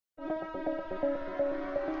He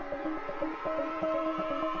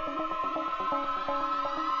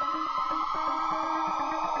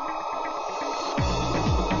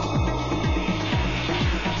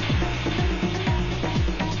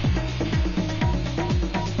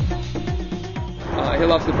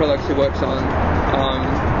loves the products he works on,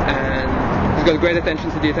 and he's got great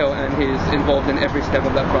attention to detail, and he's involved in every step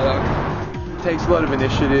of that product. It takes a lot of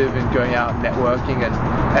initiative in going out and networking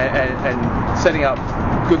and setting up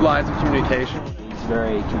good lines of communication. He's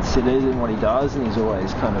very considered in what he does, and he's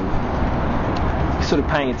always sort of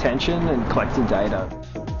paying attention and collecting data.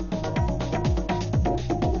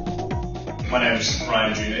 My name is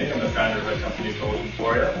Ryan Junee. I'm the founder of a company called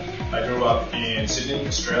Inporia. I grew up in Sydney,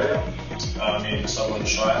 Australia, in Sutherland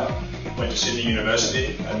Shire. Went to Sydney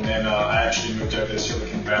University, and then I actually moved over to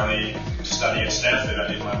Silicon Valley to study at Stanford. I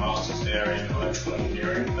did my master's there in electrical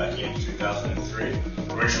engineering back in 2003.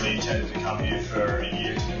 Originally intended to come here for a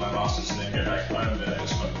year to do my master's and then go back home, but I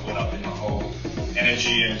just got caught up in the whole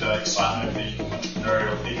energy and excitement of the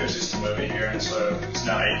entrepreneurial ecosystem over here, and so it's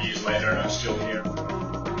now 8 years later and I'm still here.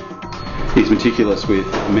 He's meticulous with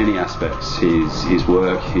many aspects, his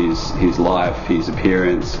work, his life, his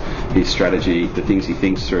appearance, his strategy, the things he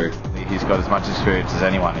thinks through. He's got as much experience as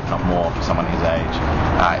anyone, if not more, for someone his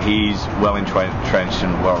age. He's well entrenched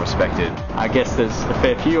and well respected. I guess there's a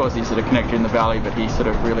fair few Aussies that are connected in the Valley, but he sort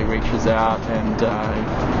of really reaches out, and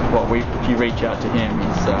if you reach out to him,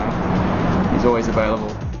 he's always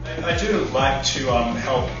available. I do like to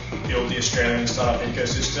help build the Australian startup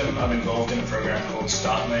ecosystem. I'm involved in a program called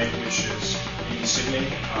StartMate, which is in Sydney.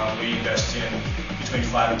 We invest in between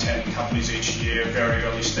 5 and 10 companies each year, very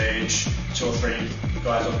early stage, 2 or 3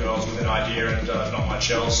 guys or girls with an idea and not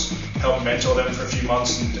much else. Help mentor them for a few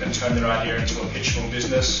months and turn their idea into a pitchable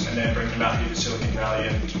business, and then bring them out here to Silicon Valley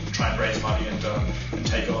and try and raise money and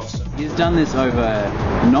take off. So. He's done this over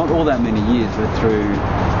not all that many years, but through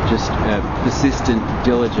just persistent,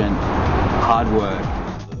 diligent, hard work.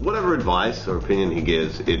 Whatever advice or opinion he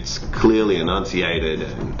gives, it's clearly enunciated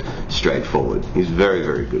and straightforward. He's very,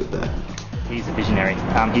 very good at that. He's a visionary.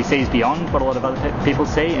 He sees beyond what a lot of other people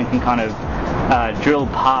see and can kind of drill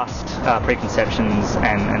past preconceptions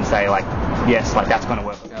and say, like, yes, like that's going to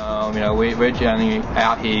work. We're generally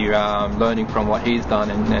out here learning from what he's done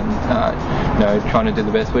and trying to do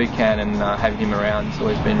the best we can, and having him around has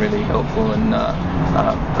always been really helpful and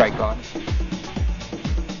great guy.